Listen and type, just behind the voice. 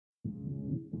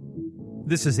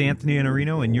This is Anthony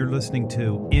Iannarino, and you're listening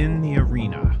to In the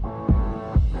Arena.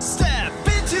 Step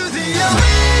into the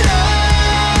arena.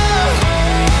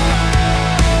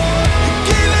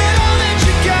 Give it all that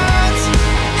you got.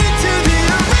 Into the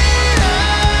arena.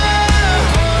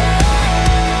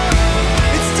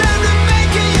 It's time to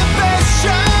make it your best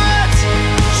shot.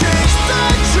 Chase the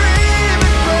dream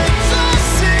and break the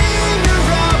scene. Your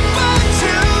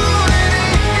opportunity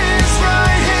is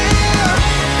right here.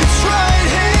 It's right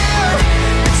here.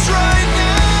 It's right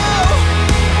now.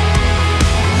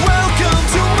 Welcome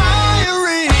to my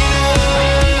arena.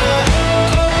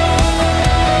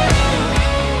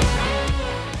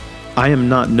 I am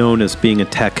not known as being a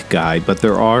tech guy, but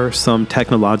there are some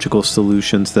technological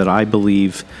solutions that I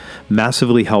believe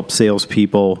massively help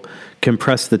salespeople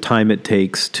compress the time it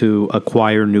takes to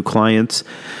acquire new clients.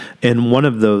 And one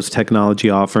of those technology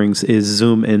offerings is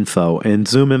Zoominfo. And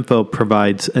Zoominfo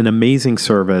provides an amazing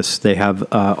service. They have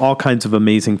all kinds of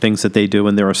amazing things that they do,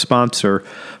 and they're a sponsor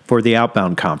for the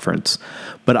Outbound Conference.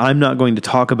 But I'm not going to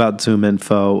talk about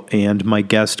Zoominfo, and my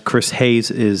guest, Chris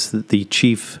Hayes, is the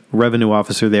Chief Revenue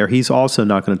Officer there. He's also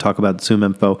not going to talk about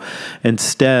Zoominfo.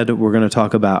 Instead, we're going to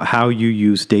talk about how you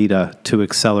use data to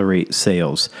accelerate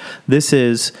sales. This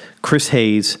is Chris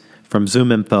Hayes from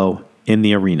Zoominfo in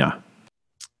the Arena.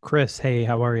 Chris, hey,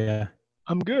 how are you?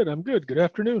 I'm good. Good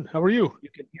afternoon. How are you? You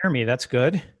can hear me. That's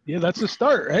good. Yeah, that's the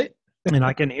start, right? And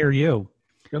I can hear you.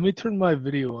 Let me turn my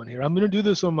video on here. I'm going to do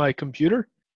this on my computer.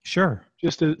 Sure.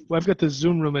 I've got the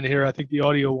Zoom room in here. I think the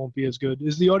audio won't be as good.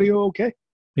 Is the audio okay?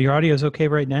 Your audio is okay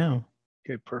right now.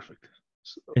 Okay, perfect.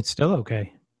 So, It's still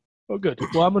okay. oh, good.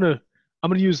 Well, I'm gonna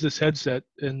use this headset,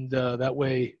 and that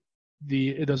way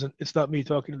it's not me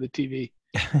talking to the TV.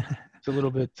 It's a little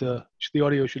bit. The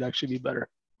audio should actually be better.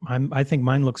 I think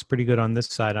mine looks pretty good on this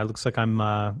side. It looks like I'm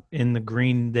in the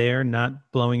green there,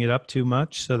 not blowing it up too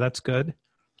much, so that's good.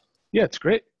 Yeah, it's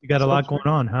great. You got a lot going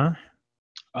on, huh?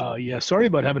 Yeah. Sorry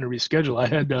about having to reschedule. I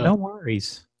had. No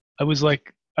worries. I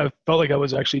felt like I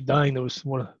was actually dying. There was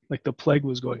the plague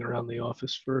was going around the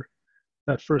office for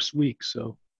that first week.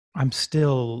 So I'm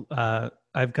still,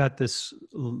 I've got this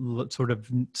sort of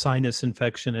sinus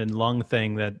infection and lung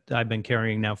thing that I've been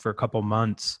carrying now for a couple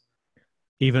months.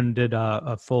 Even did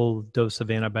a full dose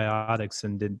of antibiotics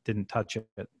and didn't touch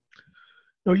it.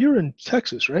 no, you're in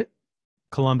Texas, right?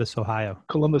 Columbus, Ohio.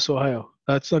 Columbus, Ohio.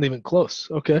 That's not even close.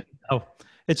 Okay. Oh,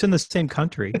 it's in the same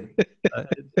country.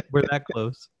 We're that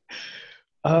close.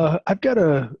 I've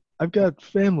got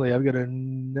family. I've got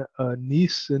a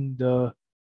niece and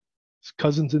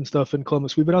cousins and stuff in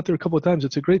Columbus. We've been out there a couple of times.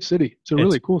 It's a great city. It's a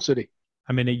really cool city.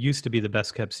 I mean, it used to be the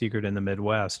best kept secret in the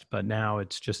Midwest, but now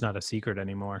it's just not a secret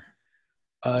anymore.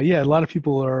 Yeah, a lot of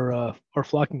people are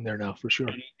flocking there now for sure.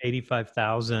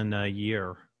 85,000 a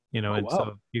year, and wow.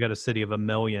 so you got a city of 1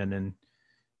 million and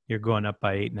you're going up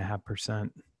by 8.5%.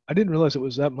 I didn't realize it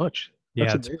was that much. Yeah,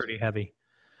 That's it's pretty heavy.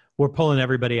 We're pulling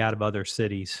everybody out of other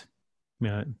cities.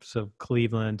 So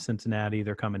Cleveland, Cincinnati,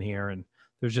 they're coming here, and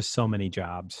there's just so many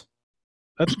jobs.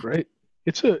 That's great.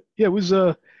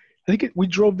 We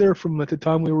drove there from at the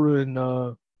time we were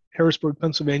in Harrisburg,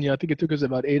 Pennsylvania. I think it took us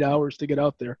about 8 hours to get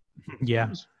out there.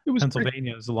 Yeah. It was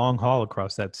Pennsylvania is a long haul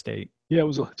across that state. Yeah,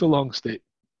 it's a long state.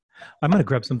 I'm going to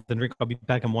grab something to drink. I'll be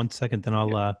back in 1 second, then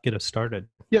I'll get us started.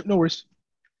 Yep, no worries.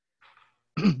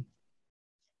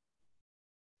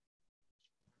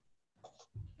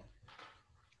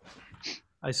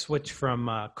 I switch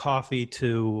from coffee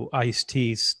to iced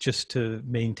teas just to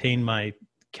maintain my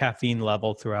caffeine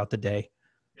level throughout the day.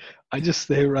 I just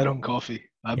stay right on coffee.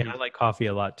 I like coffee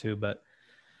a lot too, but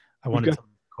I wanted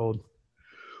something cold.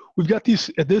 We've got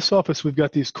these at this office. We've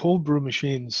got these cold brew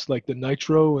machines, like the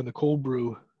Nitro and the cold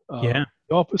brew. Yeah.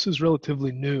 The office is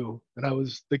relatively new,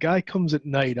 and the guy comes at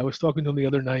night. I was talking to him the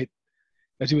other night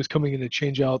as he was coming in to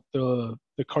change out the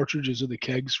cartridges of the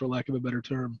kegs, for lack of a better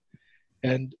term,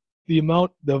 and the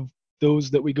amount of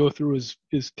those that we go through is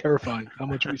terrifying. How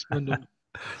much we spend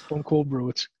on cold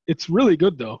brew. It's really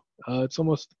good though. It's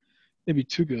almost maybe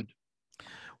too good.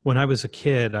 When I was a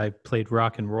kid, I played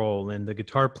rock and roll, and the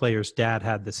guitar player's dad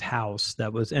had this house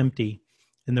that was empty,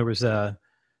 and there was a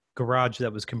garage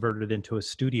that was converted into a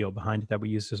studio behind it that we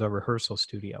used as our rehearsal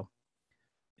studio.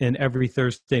 And every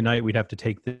Thursday night, we'd have to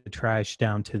take the trash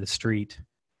down to the street.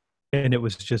 And it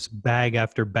was just bag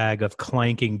after bag of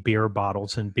clanking beer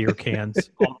bottles and beer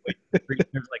cans. All the way to the street.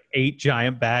 There's like 8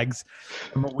 giant bags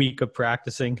from a week of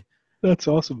practicing. That's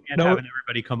awesome. And having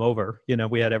everybody come over.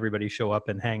 We had everybody show up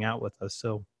and hang out with us.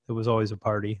 So it was always a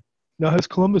party. Now, has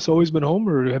Columbus always been home,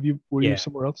 or were you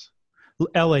somewhere else?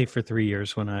 LA for 3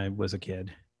 years when I was a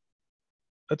kid.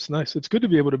 That's nice. It's good to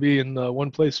be able to be in one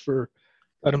place for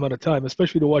that amount of time,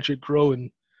 especially to watch it grow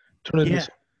and turn into Yeah.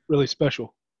 something really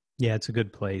special. Yeah, it's a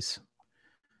good place.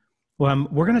 Well,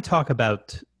 we're going to talk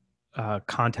about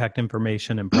contact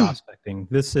information and prospecting.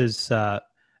 This is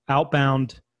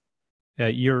Outbound.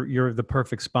 You're the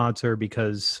perfect sponsor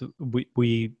because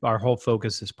we our whole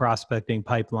focus is prospecting,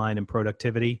 pipeline, and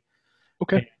productivity.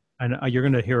 Okay. And you're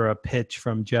going to hear a pitch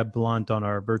from Jeb Blunt on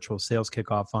our virtual sales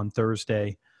kickoff on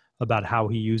Thursday about how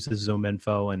he uses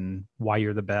Zoominfo and why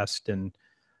you're the best. And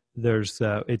it's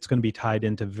going to be tied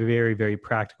into very, very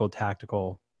practical,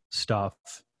 tactical stuff.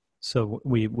 So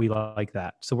we like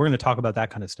that. So we're going to talk about that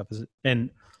kind of stuff.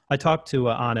 And I talked to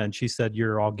Anna, and she said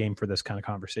you're all game for this kind of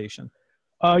conversation.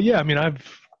 Yeah, I mean,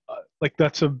 I've like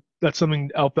that's something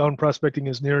outbound prospecting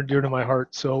is near and dear to my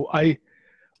heart. So And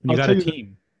you I'll got tell a you that,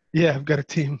 team. yeah, I've got a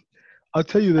team. I'll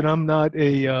tell you that I'm not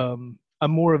I'm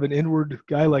more of an inward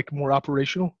guy, like more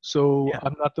operational. So Yeah.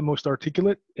 I'm not the most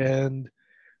articulate, and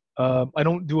I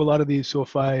don't do a lot of these. So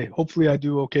hopefully I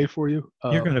do okay for you.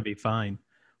 You're going to be fine.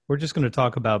 We're just going to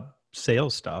talk about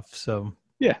sales stuff. So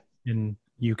Yeah. and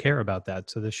you care about that.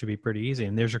 So this should be pretty easy.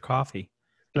 And there's your coffee.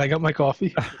 And I got my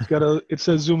coffee. It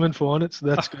says Zoominfo on it, so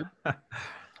that's good.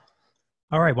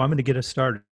 All right. Well, I'm going to get us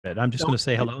started. I'm just No, going to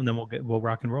say hello, and then we'll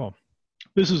rock and roll.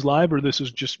 This is live, or this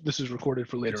is recorded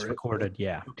for later. It's right? recorded.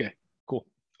 Yeah. Okay. Cool.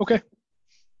 Okay.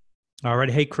 All right.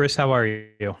 Hey, Chris, how are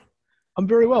you? I'm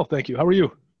very well, thank you. How are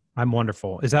you? I'm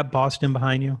wonderful. Is that Boston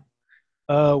behind you?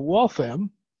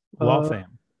 Waltham.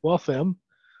 Waltham. Waltham.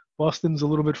 Boston's a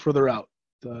little bit further out.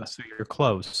 So you're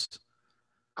close.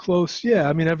 Close, yeah.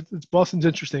 I mean, Boston's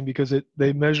interesting because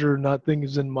they measure not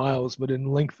things in miles, but in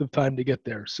length of time to get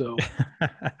there. So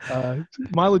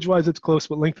mileage-wise, it's close,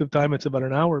 but length of time, it's about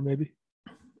an hour, maybe.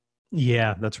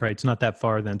 Yeah, that's right. It's not that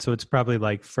far then. So it's probably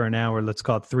like for an hour, let's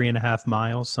call it 3.5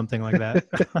 miles, something like that.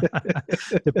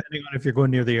 Depending on if you're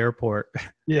going near the airport.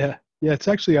 Yeah. Yeah, it's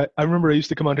actually, I remember I used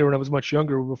to come out here when I was much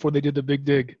younger before they did the big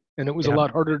dig, and it was a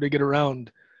lot harder to get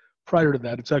around prior to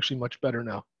that. It's actually much better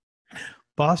now.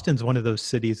 Boston's one of those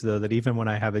cities, though, that even when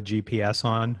I have a GPS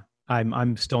on,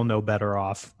 I'm still no better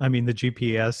off. I mean, the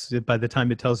GPS, by the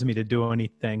time it tells me to do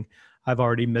anything, I've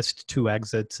already missed 2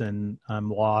 exits and I'm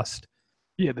lost.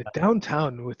 Yeah, the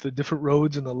downtown with the different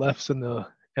roads and the lefts and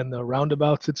the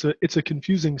roundabouts, it's a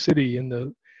confusing city, and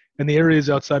the areas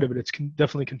outside of it, it's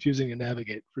definitely confusing to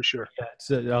navigate for sure. Yeah,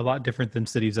 it's a lot different than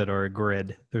cities that are a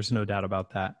grid. There's no doubt about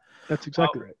that. That's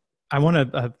exactly right. I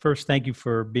want to first thank you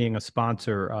for being a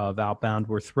sponsor of Outbound.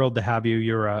 We're thrilled to have you.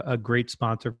 You're a great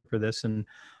sponsor for this. And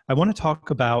I want to talk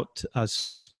about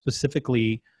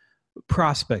specifically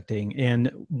prospecting. And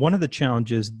one of the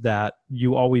challenges that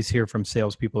you always hear from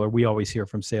salespeople, or we always hear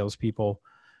from salespeople,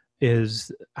 is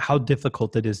how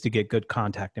difficult it is to get good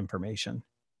contact information.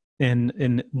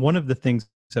 And one of the things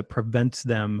that prevents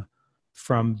them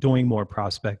from doing more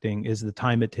prospecting is the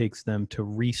time it takes them to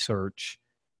research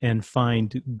and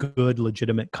find good,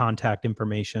 legitimate contact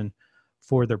information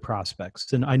for their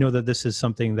prospects. And I know that this is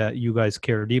something that you guys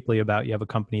care deeply about. You have a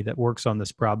company that works on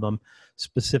this problem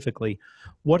specifically.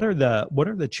 What are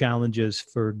the challenges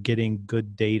for getting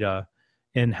good data,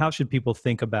 and how should people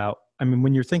think about, I mean,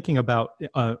 when you're thinking about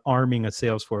arming a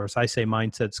sales force, I say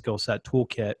mindset, skill set,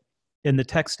 toolkit, and the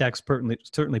tech stack's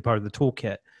certainly part of the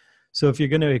toolkit. So if you're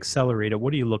going to accelerate it,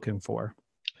 what are you looking for?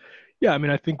 Yeah, I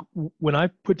mean, I think when I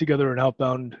put together an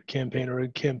outbound campaign or a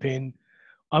campaign,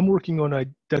 I'm working on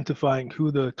identifying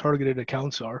who the targeted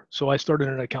accounts are. So I start at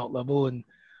an account level, and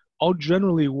I'll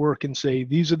generally work and say,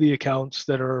 these are the accounts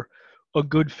that are a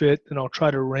good fit, and I'll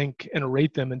try to rank and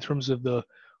rate them in terms of the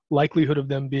likelihood of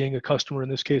them being a customer, in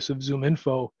this case of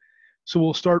Zoominfo. So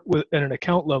we'll start at an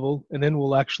account level, and then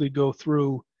we'll actually go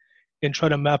through and try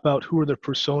to map out who are the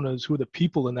personas, who are the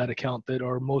people in that account that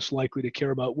are most likely to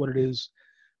care about what it is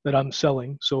that I'm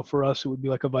selling. So for us, it would be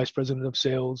like a vice president of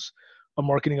sales, a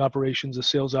marketing operations, a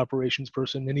sales operations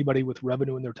person, anybody with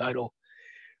revenue in their title.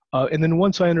 And then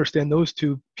once I understand those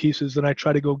 2 pieces, then I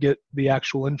try to go get the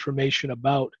actual information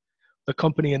about the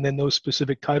company and then those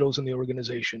specific titles in the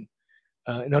organization,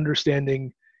 and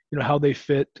understanding, how they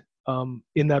fit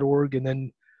in that org. And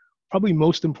then probably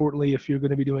most importantly, if you're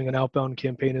going to be doing an outbound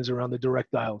campaign, is around the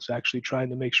direct dials, actually trying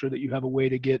to make sure that you have a way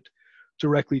to get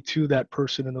directly to that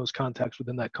person and those contacts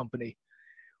within that company,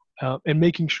 and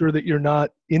making sure that you're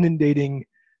not inundating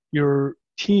your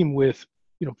team with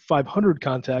 500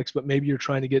 contacts, but maybe you're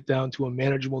trying to get down to a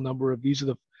manageable number of, these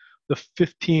are the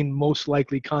 15 most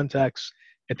likely contacts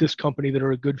at this company that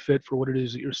are a good fit for what it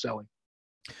is that you're selling.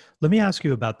 Let me ask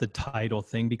you about the title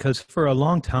thing, because for a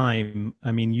long time,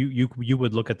 I mean, you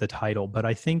would look at the title, but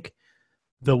I think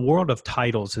the world of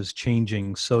titles is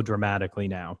changing so dramatically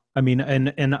now. I mean,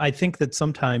 and I think that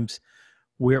sometimes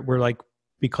we're like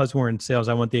because we're in sales,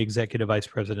 I want the executive vice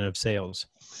president of sales.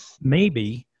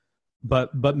 Maybe,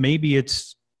 but maybe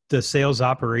it's the sales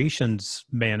operations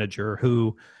manager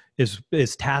who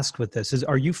is tasked with this.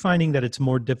 Are you finding that it's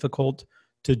more difficult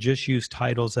to just use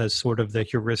titles as sort of the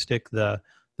heuristic, the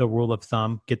rule of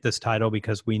thumb? Get this title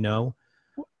because we know.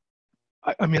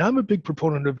 I mean, I'm a big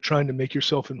proponent of trying to make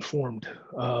yourself informed,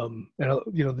 and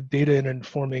the data and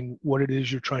informing what it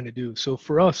is you're trying to do. So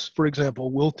for us, for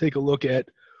example, we'll take a look at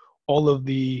all of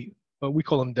the we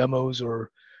call them demos or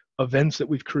events that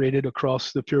we've created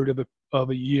across the period of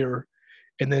a year,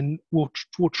 and then we'll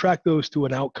track those to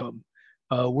an outcome.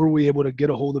 Were we able to get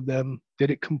a hold of them?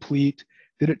 Did it complete?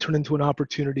 Did it turn into an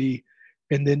opportunity?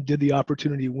 And then did the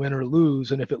opportunity win or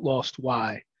lose? And if it lost,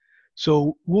 why?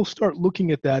 So we'll start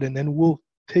looking at that, and then we'll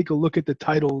take a look at the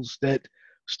titles that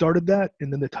started that,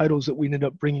 and then the titles that we ended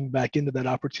up bringing back into that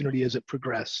opportunity as it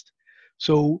progressed.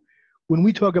 So when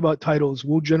we talk about titles,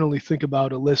 we'll generally think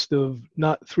about a list of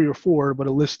not 3 or 4, but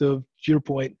a list of, to your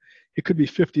point, it could be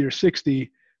 50 or 60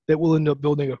 that we'll end up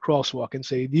building a crosswalk and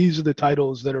say, these are the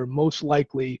titles that are most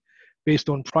likely, based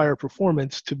on prior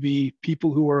performance, to be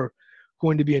people who are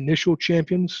going to be initial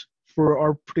champions for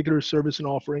our particular service and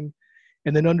offering.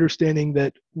 And then understanding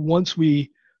that once we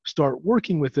start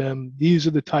working with them, these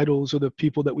are the titles or the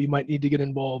people that we might need to get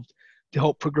involved to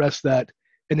help progress that,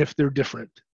 and if they're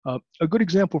different. A good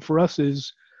example for us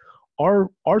is our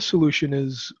solution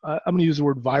is, I'm going to use the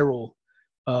word viral,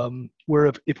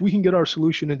 where if we can get our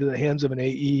solution into the hands of an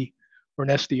AE or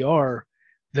an SDR,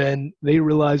 then they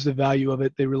realize the value of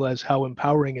it, they realize how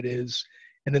empowering it is,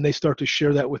 and then they start to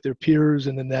share that with their peers,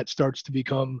 and then that starts to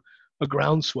become a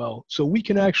groundswell. So we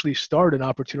can actually start an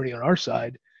opportunity on our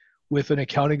side with an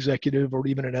account executive or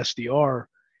even an SDR.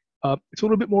 It's a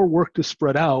little bit more work to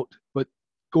spread out, but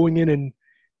going in and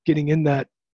getting in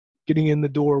the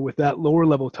door with that lower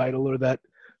level title or that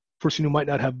person who might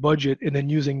not have budget, and then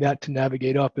using that to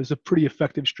navigate up is a pretty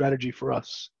effective strategy for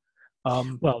us.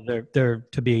 Well, they're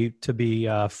to be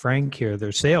frank here,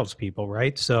 they're salespeople,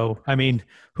 right? So, I mean,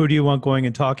 who do you want going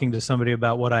and talking to somebody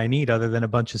about what I need other than a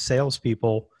bunch of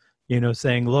salespeople,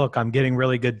 saying, look, I'm getting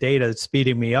really good data, it's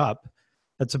speeding me up.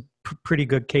 That's a pretty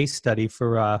good case study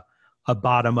for a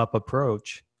bottom-up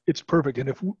approach. It's perfect. And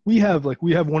if we have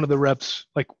one of the reps,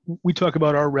 like we talk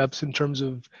about our reps in terms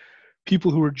of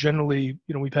people who are generally,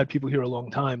 we've had people here a long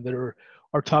time that are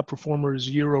our top performers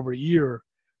year over year.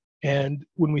 And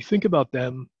when we think about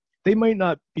them, they might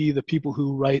not be the people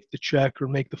who write the check or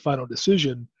make the final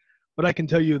decision, but I can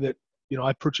tell you that,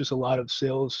 I purchase a lot of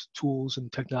sales tools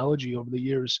and technology over the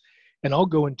years, and I'll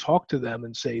go and talk to them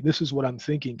and say, this is what I'm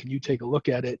thinking. Can you take a look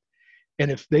at it? And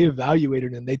if they evaluate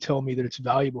it and they tell me that it's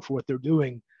valuable for what they're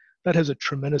doing, that has a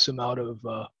tremendous amount of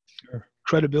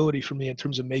credibility for me in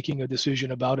terms of making a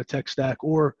decision about a tech stack,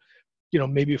 or,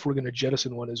 maybe if we're going to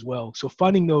jettison one as well. So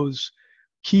finding those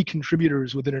key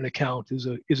contributors within an account is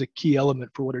a key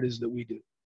element for what it is that we do.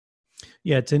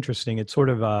 Yeah, it's interesting. It's sort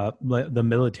of the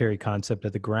military concept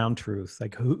of the ground truth.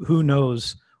 Like who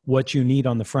knows what you need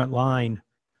on the front line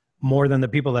more than the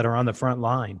people that are on the front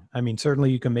line. I mean, certainly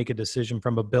you can make a decision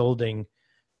from a building,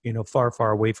 far,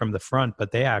 far away from the front,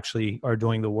 but they actually are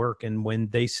doing the work. And when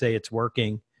they say it's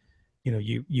working,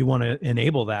 you want to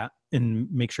enable that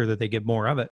and make sure that they get more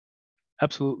of it.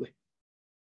 Absolutely.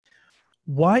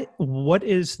 What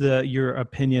is your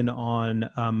opinion on,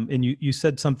 and you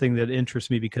said something that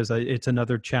interests me because it's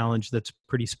another challenge that's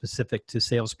pretty specific to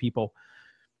salespeople.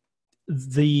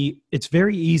 It's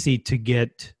very easy to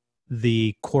get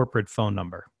the corporate phone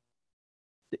number.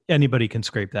 Anybody can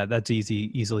scrape that. That's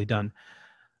easily done.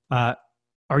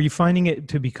 Are you finding it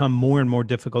to become more and more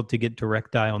difficult to get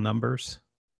direct dial numbers?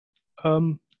 I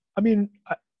mean,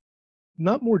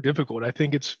 not more difficult. I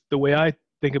think it's the way I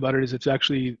think about it is it's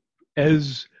actually,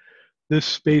 as this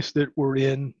space that we're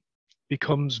in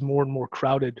becomes more and more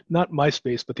crowded, not my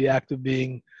space, but the act of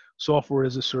being software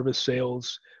as a service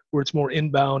sales, where it's more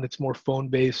inbound, it's more phone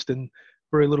based and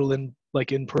very little in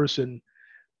person,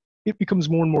 it becomes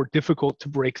more and more difficult to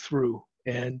break through.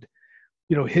 And,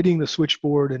 hitting the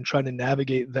switchboard and trying to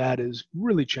navigate that is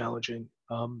really challenging.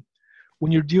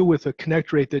 When you deal with a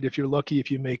connect rate that if you're lucky, if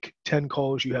you make 10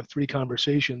 calls, you have 3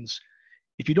 conversations.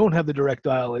 If you don't have the direct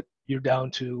dial, you're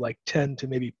down to like 10 to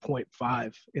maybe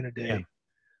 0.5 in a day. Yeah.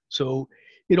 So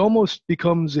it almost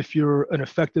becomes, if you're an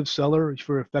effective seller, if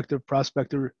you're an effective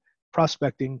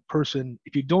prospecting person,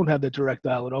 if you don't have the direct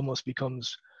dial, it almost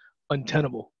becomes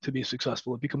untenable to be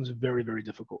successful. It becomes very, very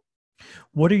difficult.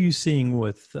 What are you seeing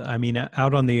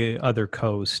out on the other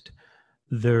coast?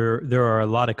 There are a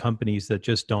lot of companies that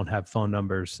just don't have phone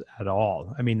numbers at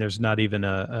all. I mean, there's not even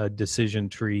a decision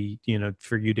tree,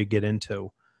 for you to get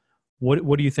into.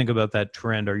 What do you think about that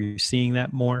trend? Are you seeing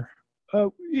that more?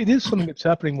 It is something that's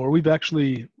happening more. We've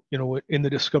actually, in the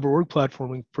Discover Org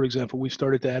platform, for example, we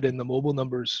started to add in the mobile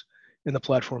numbers in the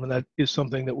platform, and that is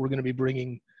something that we're going to be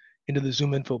bringing into the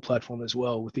Zoominfo platform as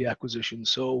well with the acquisition.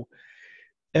 So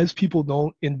as people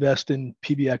don't invest in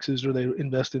PBXs or they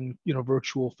invest in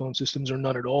virtual phone systems or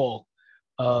none at all,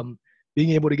 being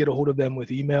able to get a hold of them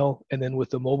with email and then with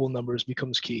the mobile numbers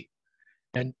becomes key.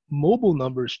 And mobile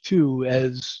numbers too,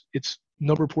 as it's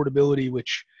number portability,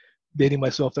 which dating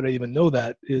myself that I even know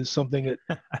that is something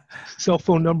that cell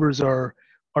phone numbers are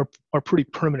pretty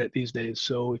permanent these days.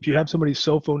 So if you have somebody's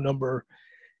cell phone number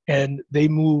and they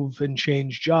move and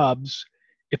change jobs,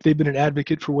 if they've been an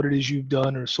advocate for what it is you've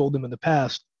done or sold them in the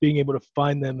past, being able to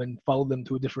find them and follow them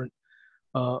to a different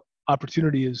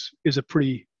opportunity is a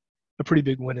pretty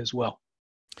big win as well.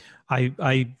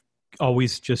 I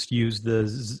always just use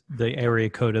the area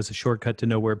code as a shortcut to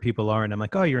know where people are, and I'm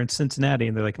like, oh, you're in Cincinnati,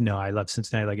 and they're like, no, I left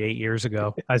Cincinnati like 8 years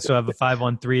ago. I still have a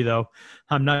 513 though.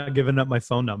 I'm not giving up my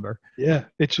phone number. Yeah,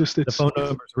 the phone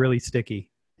number is really sticky.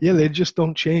 Yeah, they just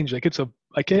don't change. Like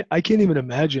I can't even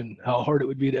imagine how hard it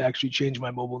would be to actually change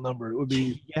my mobile number. It would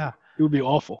be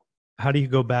awful. How do you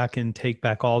go back and take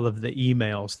back all of the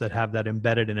emails that have that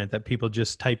embedded in it that people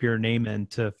just type your name in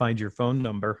to find your phone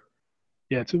number?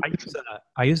 Yeah,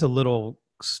 I use a little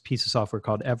piece of software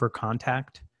called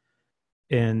EverContact.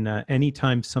 And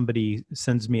anytime somebody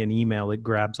sends me an email, it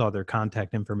grabs all their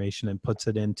contact information and puts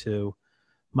it into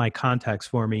my contacts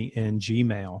for me in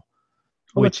Gmail.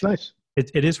 Oh, that's nice.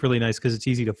 It is really nice because it's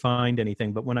easy to find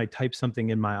anything. But when I type something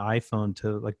in my iPhone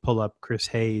to like pull up Chris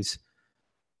Hayes,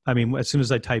 I mean, as soon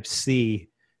as I type C,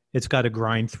 it's got to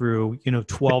grind through,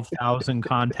 12,000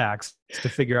 contacts to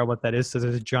figure out what that is. So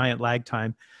there's a giant lag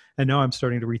time. And now I'm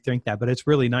starting to rethink that. But it's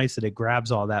really nice that it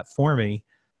grabs all that for me.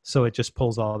 So it just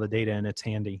pulls all the data and it's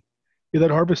handy. Yeah,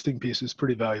 that harvesting piece is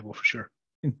pretty valuable for sure.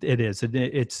 It is.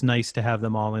 It's nice to have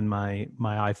them all in my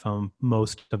iPhone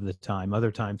most of the time.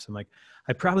 Other times I'm like,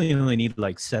 I probably only need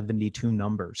like 72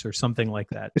 numbers or something like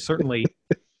that. Certainly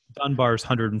Dunbar's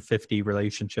 150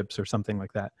 relationships or something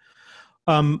like that.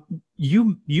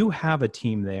 You have a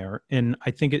team there, and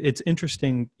I think it's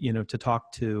interesting, to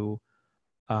talk to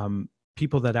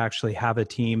people that actually have a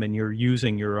team and you're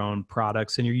using your own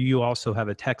products and you also have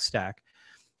a tech stack.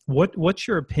 What's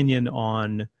your opinion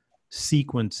on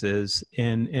sequences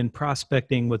in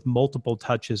prospecting with multiple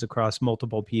touches across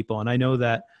multiple people? And I know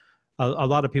that a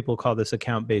lot of people call this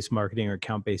account-based marketing or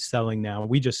account-based selling now.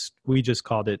 We just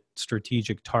called it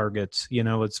strategic targets.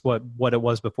 It's what it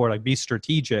was before, like be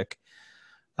strategic.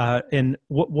 And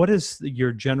what is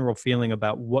your general feeling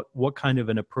about what kind of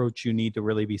an approach you need to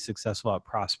really be successful at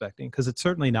prospecting? Because it's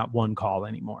certainly not one call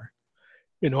anymore.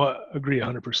 I agree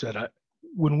 100%.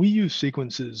 When we use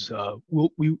sequences,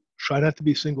 we try not to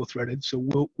be single-threaded. So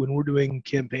when we're doing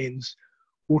campaigns,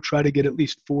 we'll try to get at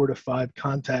least 4 to 5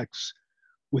 contacts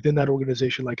within that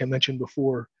organization, like I mentioned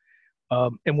before,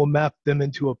 and we'll map them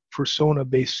into a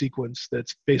persona-based sequence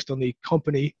that's based on the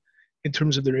company in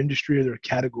terms of their industry or their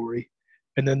category,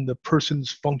 and then the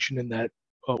person's function in that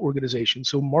organization.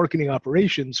 So marketing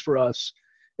operations for us,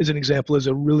 as an example, is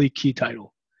a really key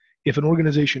title. If an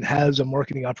organization has a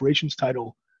marketing operations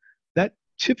title, that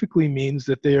typically means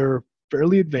that they're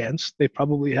fairly advanced. They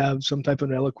probably have some type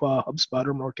of an Eloqua, HubSpot,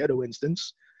 or Marketo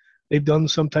instance. They've done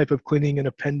some type of cleaning and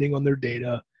appending on their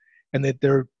data, and that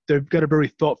they've got a very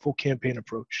thoughtful campaign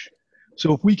approach.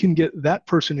 So if we can get that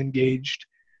person engaged,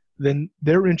 then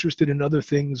they're interested in other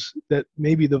things that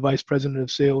maybe the vice president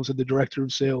of sales or the director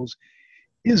of sales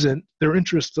isn't. Their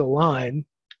interests align,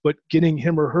 but getting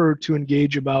him or her to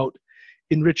engage about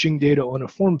enriching data on a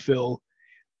form fill,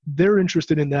 they're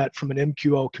interested in that from an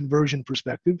MQL conversion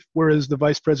perspective, whereas the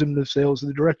vice president of sales or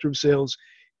the director of sales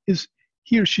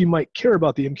he or she might care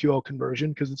about the MQL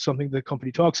conversion because it's something the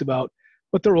company talks about,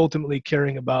 but they're ultimately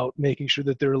caring about making sure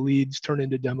that their leads turn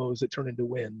into demos that turn into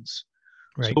wins.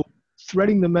 Right. So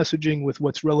threading the messaging with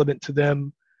what's relevant to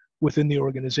them within the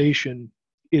organization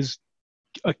is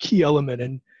a key element.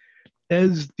 And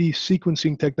as the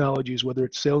sequencing technologies, whether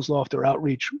it's SalesLoft or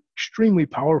Outreach, extremely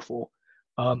powerful,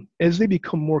 as they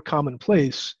become more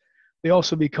commonplace, they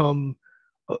also become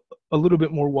a little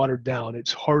bit more watered down.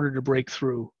 It's harder to break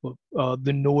through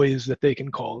the noise that they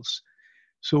can cause.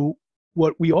 So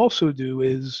what we also do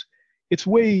is it's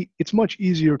much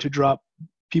easier to drop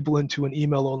people into an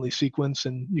email only sequence,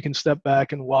 and you can step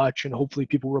back and watch, and hopefully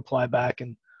people reply back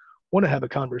and want to have a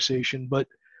conversation. But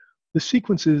the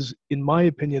sequences, in my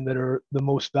opinion, that are the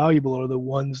most valuable are the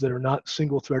ones that are not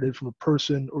single threaded from a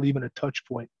person or even a touch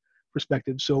point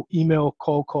perspective. So email,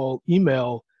 call,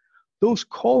 email, those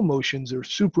call motions are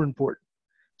super important.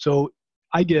 So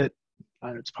I get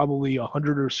it's probably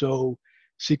 100 or so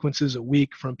sequences a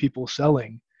week from people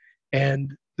selling.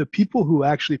 And the people who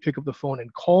actually pick up the phone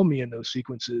and call me in those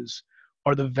sequences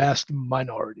are the vast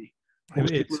minority.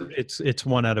 Most people It's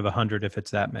 1 out of 100 if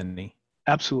it's that many.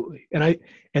 absolutely.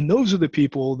 And those are the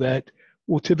people that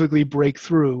will typically break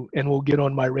through and will get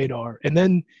on my radar. And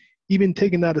then even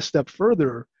taking that a step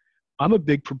further, I'm a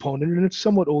big proponent, and it's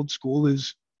somewhat old school,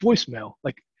 is voicemail.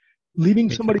 Like leaving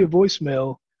Me somebody too. a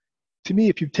voicemail, to me,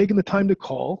 if you've taken the time to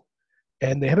call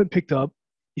and they haven't picked up,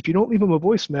 if you don't leave them a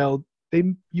voicemail,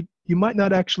 you might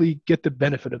not actually get the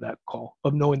benefit of that call,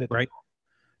 of knowing that. Right.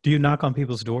 Do you knock on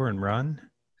people's door and run?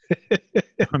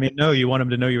 I mean, no, you want them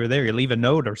to know you were there. You leave a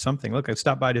note or something. Look, I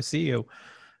stopped by to see you.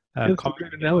 That's a Call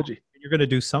great me. analogy. You're going to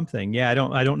do something. Yeah,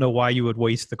 I don't know why you would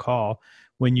waste the call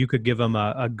when you could give them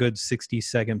a good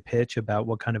 60-second pitch about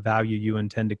what kind of value you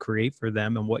intend to create for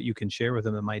them and what you can share with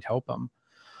them that might help them.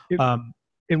 It-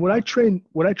 And what I train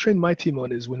my team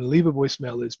on is, when they leave a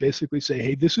voicemail, is basically say,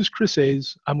 hey, this is Chris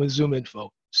Hayes. I'm with Zoominfo.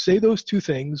 Say those two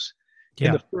things in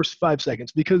Yeah, the first 5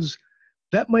 seconds, because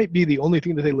that might be the only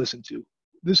thing that they listen to.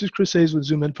 This is Chris Hayes with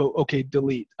Zoominfo. Okay,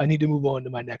 delete. I need to move on to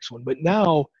my next one. But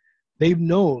now they've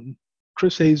known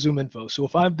Chris Hayes Zoominfo. So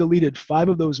if I've deleted 5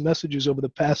 of those messages over the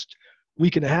past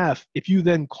week and a half, if you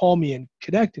then call me and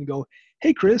connect and go,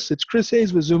 hey, Chris, it's Chris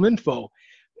Hayes with Zoominfo.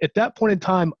 At that point in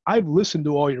time, I've listened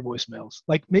to all your voicemails,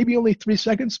 like maybe only 3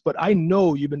 seconds, but I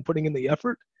know you've been putting in the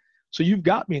effort. So you've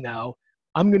got me now.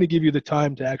 I'm going to give you the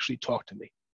time to actually talk to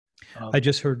me. I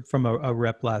just heard from a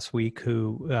rep last week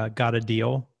who got a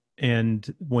deal,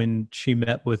 and when she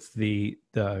met with the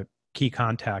key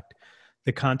contact,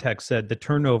 the contact said the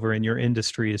turnover in your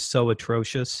industry is so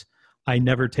atrocious. I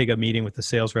never take a meeting with the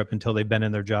sales rep until they've been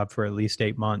in their job for at least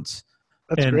 8 months.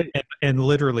 That's great. And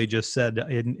literally just said,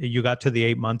 you got to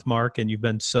the 8-month mark and you've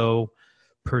been so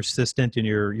persistent, and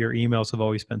your emails have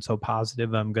always been so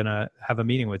positive. I'm going to have a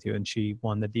meeting with you. And she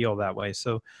won the deal that way.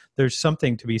 So there's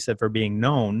something to be said for being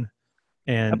known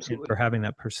and for having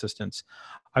that persistence.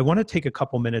 I want to take a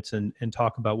couple minutes and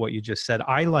talk about what you just said.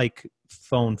 I like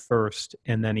phone first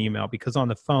and then email, because on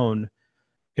the phone,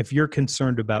 if you're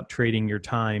concerned about trading your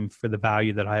time for the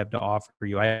value that I have to offer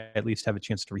you, I at least have a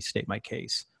chance to restate my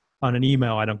case. On an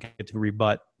email, I don't get to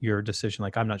rebut your decision.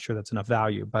 Like, I'm not sure that's enough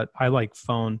value, but I like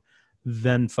phone,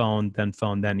 then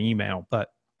email. But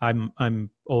I'm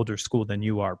older school than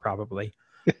you are, probably.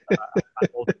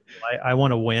 I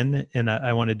want to win, and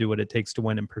I want to do what it takes to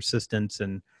win, and persistence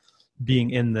and being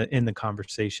in the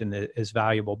conversation is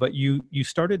valuable. But you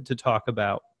started to talk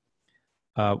about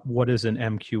what is an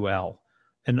MQL,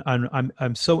 and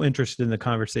I'm so interested in the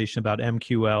conversation about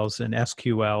MQLs and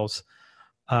SQLs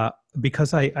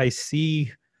because I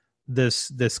see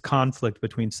this conflict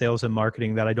between sales and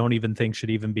marketing that I don't even think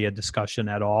should even be a discussion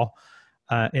at all.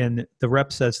 And the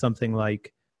rep says something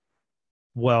like,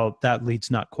 well, that lead's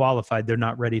not qualified. They're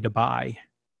not ready to buy.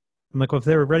 I'm like, well, if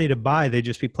they were ready to buy, they'd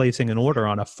just be placing an order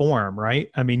on a form, right?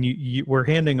 I mean, we're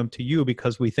handing them to you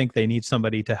because we think they need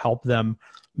somebody to help them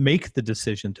make the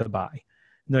decision to buy. And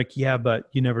they're like, yeah, but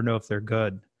you never know if they're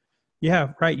good.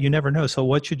 Yeah, right. You never know. So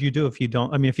what should you do if you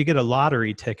don't? I mean, if you get a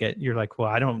lottery ticket, you're like, well,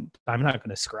 I'm not going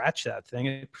to scratch that thing.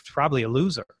 It's probably a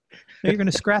loser. No, you're going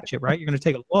to scratch it, right? You're going to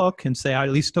take a look and say, I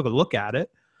at least took a look at it.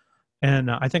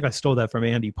 And I think I stole that from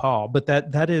Andy Paul. But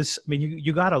that is, I mean,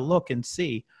 you got to look and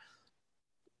see.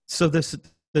 So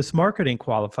this marketing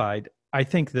qualified, I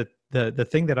think that the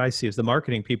thing that I see is the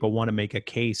marketing people want to make a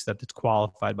case that it's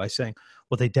qualified by saying,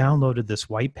 well, they downloaded this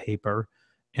white paper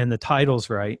and the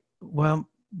title's right. Well,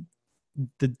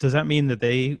 does that mean that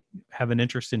they have an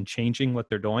interest in changing what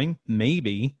they're doing?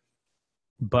 Maybe,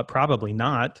 but probably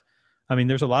not. I mean,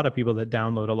 there's a lot of people that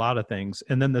download a lot of things.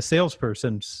 And then the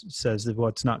salesperson says that, well,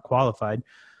 it's not qualified.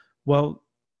 Well,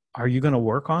 are you going to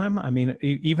work on them? I mean,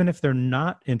 even if they're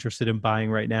not interested in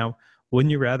buying right now,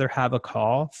 wouldn't you rather have a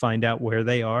call, find out where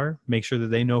they are, make sure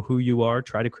that they know who you are,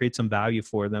 try to create some value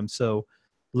for them, so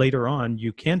later on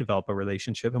you can develop a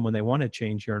relationship, and when they want to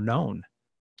change, you're known,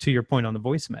 to your point on the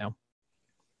voicemail.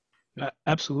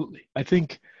 Absolutely. I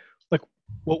think like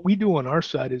what we do on our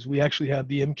side is we actually have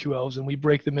the MQLs, and we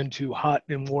break them into hot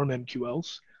and warm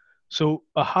MQLs. So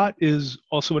a hot is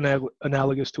also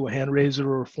analogous to a hand raiser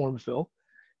or a form fill.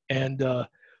 And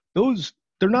those,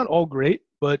 they're not all great,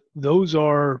 but those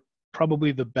are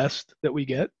probably the best that we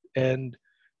get. And,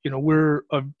 you know, we're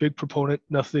a big proponent,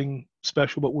 nothing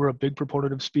special, but we're a big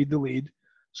proponent of speed to lead.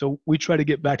 So we try to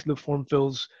get back to the form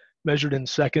fills measured in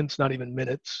seconds, not even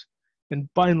minutes. And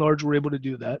by and large, we're able to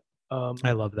do that.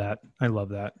 I love that.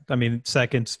 I mean,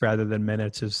 seconds rather than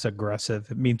minutes is aggressive.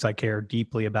 It means I care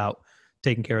deeply about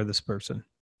taking care of this person.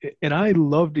 And I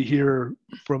love to hear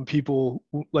from people,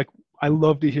 like I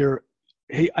love to hear,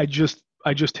 hey, I just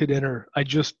hit enter. I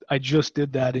just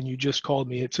did that, and you just called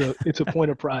me. It's a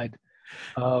point of pride.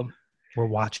 Um, We're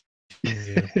watching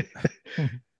you.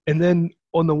 and then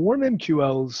on the warm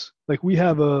MQLs, like we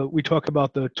talk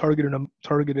about the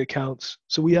target accounts.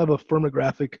 So we have a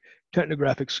firmographic,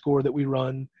 technographic score that we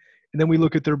run, and then we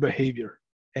look at their behavior.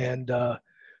 And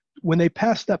when they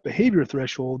pass that behavior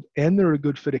threshold and they're a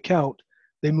good fit account,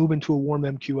 they move into a warm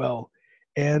MQL.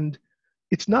 And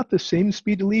it's not the same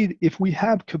speed to lead. If we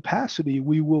have capacity,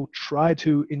 we will try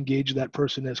to engage that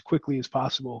person as quickly as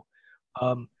possible.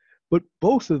 But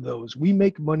both of those, we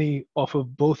make money off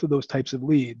of both of those types of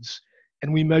leads,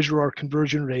 and we measure our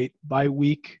conversion rate by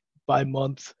week, by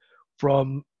month,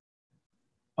 from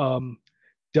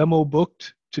demo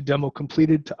booked to demo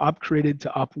completed to op created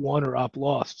to op won or op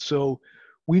lost. So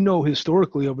we know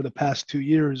historically over the past 2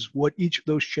 years what each of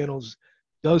those channels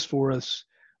does for us,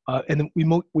 and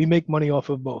we make money off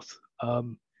of both.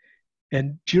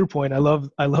 And to your point, I love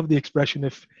the expression,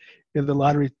 if the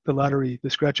lottery, the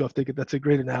scratch off ticket. That's a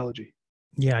great analogy.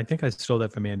 Yeah, I think I stole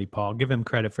that from Andy Paul. Give him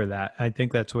credit for that. I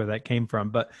think that's where that came from.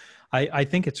 But I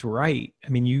think it's right. I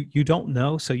mean, you don't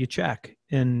know, so you check.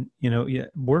 And,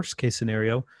 worst case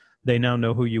scenario, they now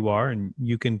know who you are, and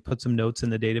you can put some notes in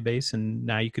the database, and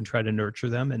now you can try to nurture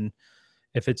them. And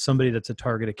if it's somebody that's a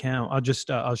target account,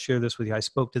 I'll share this with you. I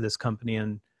spoke to this company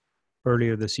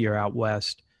earlier this year out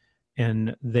west,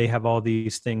 and they have all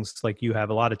these things like you have,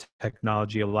 a lot of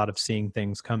technology, a lot of seeing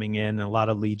things coming in, and a lot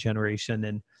of lead generation.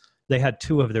 And they had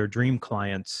 2 of their dream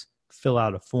clients fill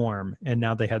out a form, and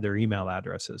now they had their email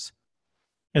addresses.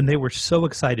 And they were so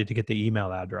excited to get the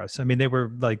email address. I mean, they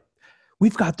were like,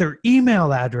 we've got their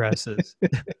email addresses.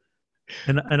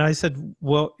 and I said,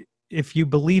 well, if you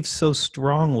believe so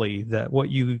strongly that what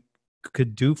you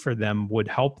could do for them would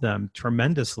help them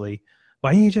tremendously,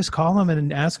 why don't you just call them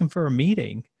and ask them for a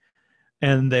meeting?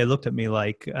 And they looked at me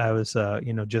like I was,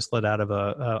 just let out of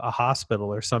a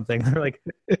hospital or something. They're like,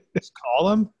 just call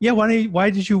them? Yeah,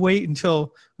 why did you wait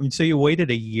until, so you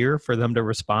waited a year for them to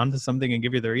respond to something and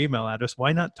give you their email address?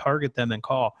 Why not target them and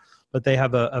call? But they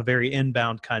have a very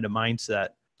inbound kind of mindset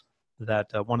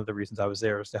that one of the reasons I was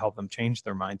there is to help them change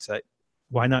their mindset.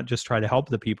 Why not just try to help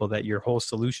the people that your whole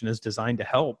solution is designed to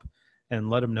help and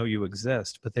let them know you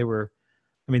exist? But the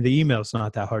email's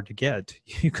not that hard to get.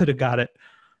 You could have got it.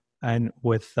 And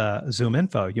with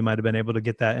Zoominfo, you might have been able to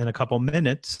get that in a couple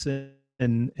minutes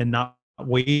and not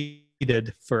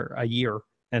waited for a year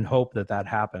and hope that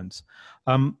happens.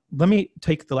 Let me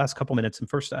take the last couple minutes. And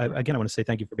first, I want to say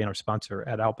thank you for being our sponsor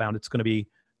at Outbound. It's going to be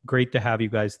great to have you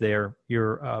guys there.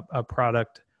 You're a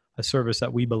product, a service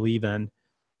that we believe in,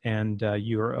 and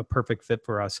you're a perfect fit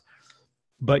for us.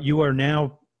 But you are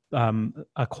now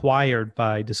acquired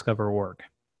by Discover.org.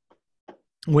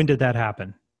 When did that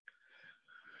happen?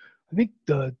 I think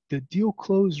the deal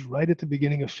closed right at the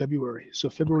beginning of February. So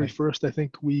February 1st, I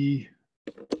think we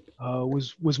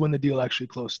was when the deal actually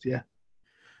closed. Yeah.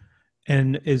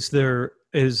 And is there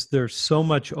so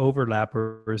much overlap,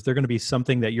 or is there going to be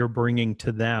something that you're bringing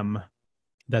to them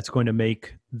that's going to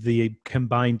make the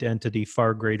combined entity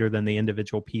far greater than the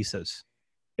individual pieces?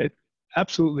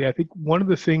 Absolutely. I think one of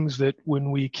the things that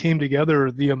when we came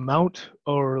together, the amount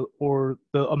or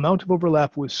the amount of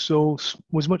overlap was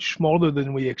much smaller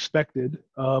than we expected.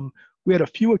 We had a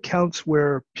few accounts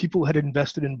where people had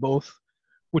invested in both,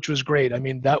 which was great. I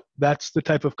mean, that's the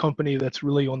type of company that's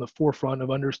really on the forefront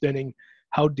of understanding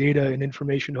how data and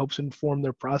information helps inform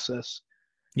their process.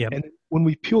 Yeah. And when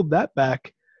we peeled that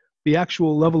back, the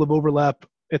actual level of overlap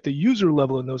at the user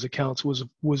level in those accounts was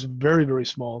very, very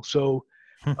small. So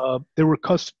there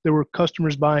were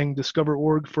customers buying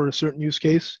Discover.org for a certain use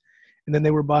case, and then they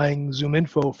were buying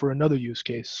Zoominfo for another use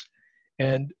case.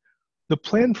 And the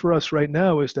plan for us right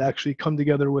now is to actually come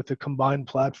together with a combined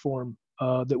platform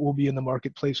that we'll be in the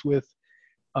marketplace with.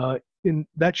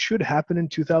 That should happen in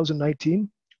 2019,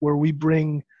 where we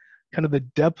bring kind of the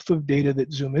depth of data that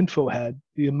Zoominfo had.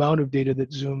 The amount of data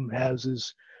that Zoom has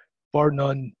is bar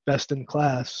none best in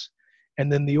class.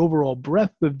 And then the overall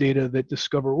breadth of data that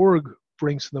Discover.org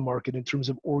brings to the market in terms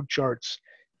of org charts,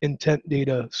 intent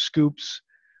data, scoops,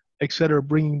 et cetera,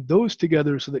 bringing those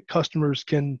together so that customers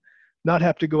can not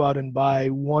have to go out and buy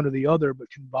one or the other, but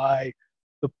can buy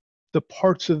the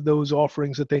parts of those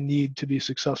offerings that they need to be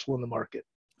successful in the market.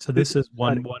 So this is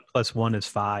one plus one is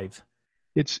 5.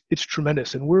 It's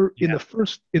tremendous. And we're in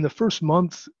the first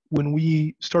month when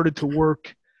we started to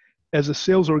work as a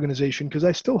sales organization, because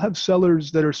I still have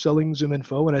sellers that are selling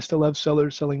Zoominfo and I still have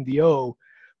sellers selling DO,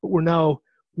 but we're now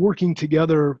working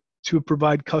together to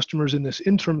provide customers in this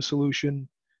interim solution,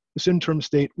 this interim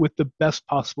state, with the best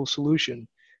possible solution.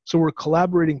 So we're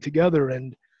collaborating together,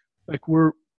 and Like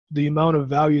the amount of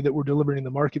value that we're delivering in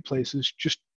the marketplace is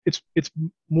just, it's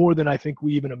more than I think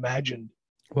we even imagined.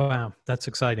 Wow, that's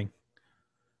exciting.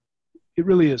 It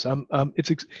really is.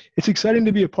 It's exciting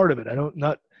to be a part of it.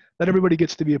 Not everybody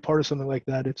gets to be a part of something like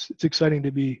that. It's exciting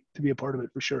to be a part of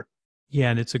it for sure. Yeah,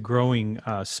 and it's a growing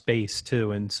space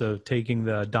too, and so taking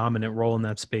the dominant role in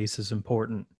that space is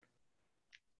important.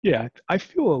 Yeah, I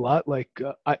feel a lot like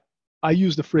I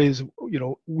use the phrase,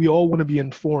 we all want to be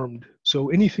informed. So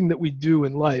anything that we do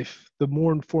in life, the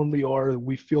more informed we are,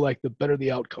 we feel like the better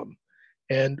the outcome.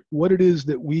 And what it is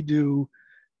that we do,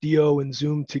 Dio and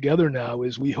Zoom together now,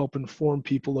 is we help inform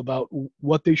people about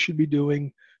what they should be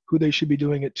doing, who they should be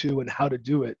doing it to, and how to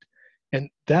do it. And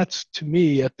that's, to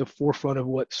me, at the forefront of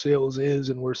what sales is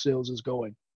and where sales is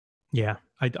going. Yeah,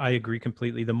 I agree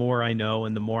completely. The more I know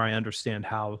and the more I understand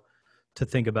how to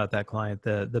think about that client,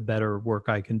 the better work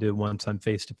I can do once I'm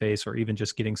face to face, or even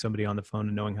just getting somebody on the phone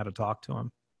and knowing how to talk to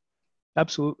them.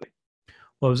 Absolutely.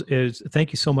 Well,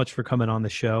 thank you so much for coming on the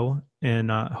show, and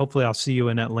hopefully I'll see you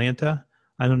in Atlanta.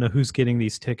 I don't know who's getting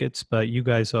these tickets, but you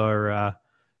guys are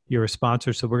you're a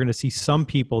sponsor, so we're going to see some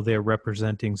people there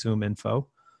representing Zoominfo.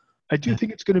 I do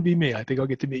think it's going to be me. I think I'll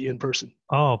get to meet you in person.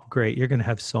 Oh, great! You're going to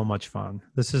have so much fun.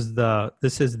 This is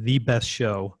the best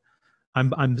show.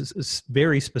 I'm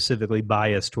very specifically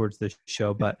biased towards this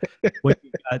show, but when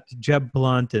you got Jeb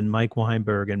Blunt and Mike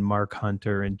Weinberg and Mark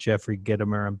Hunter and Jeffrey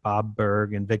Gitomer and Bob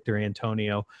Berg and Victor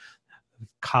Antonio,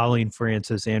 Colleen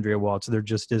Francis, Andrea Waltz, there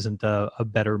just isn't a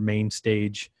better main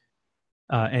stage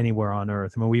anywhere on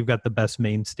earth. I mean, we've got the best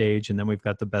main stage, and then we've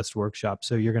got the best workshop.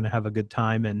 So you're going to have a good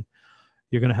time, and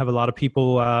you're going to have a lot of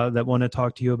people that want to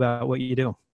talk to you about what you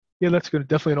do. Yeah, that's good.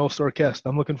 Definitely an all-star cast.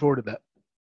 I'm looking forward to that.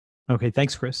 Okay,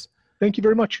 thanks, Chris. Thank you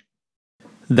very much.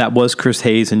 That was Chris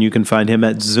Hayes, and you can find him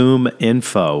at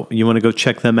Zoominfo. You want to go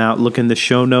check them out, look in the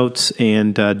show notes,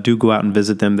 and do go out and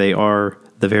visit them. They are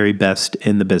the very best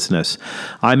in the business.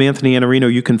 I'm Anthony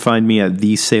Iannarino. You can find me at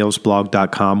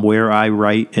thesalesblog.com, where I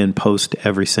write and post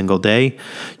every single day.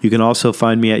 You can also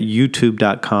find me at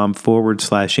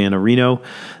youtube.com/Iannarino.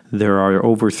 There are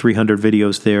over 300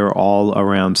 videos there, all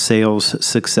around sales,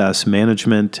 success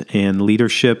management, and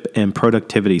leadership and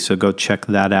productivity. So go check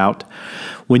that out.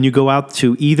 When you go out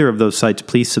to either of those sites,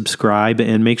 please subscribe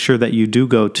and make sure that you do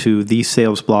go to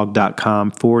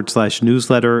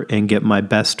thesalesblog.com/newsletter and get my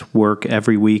best work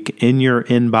every week in your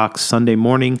inbox Sunday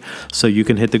morning so you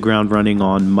can hit the ground running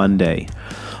on Monday.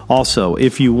 Also,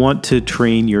 if you want to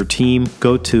train your team,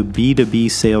 go to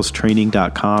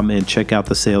b2bsalestraining.com and check out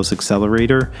the Sales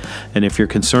Accelerator. And if you're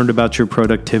concerned about your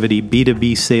productivity,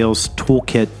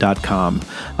 b2bsalestoolkit.com.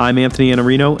 I'm Anthony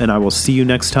Iannarino, and I will see you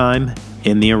next time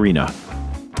in the arena.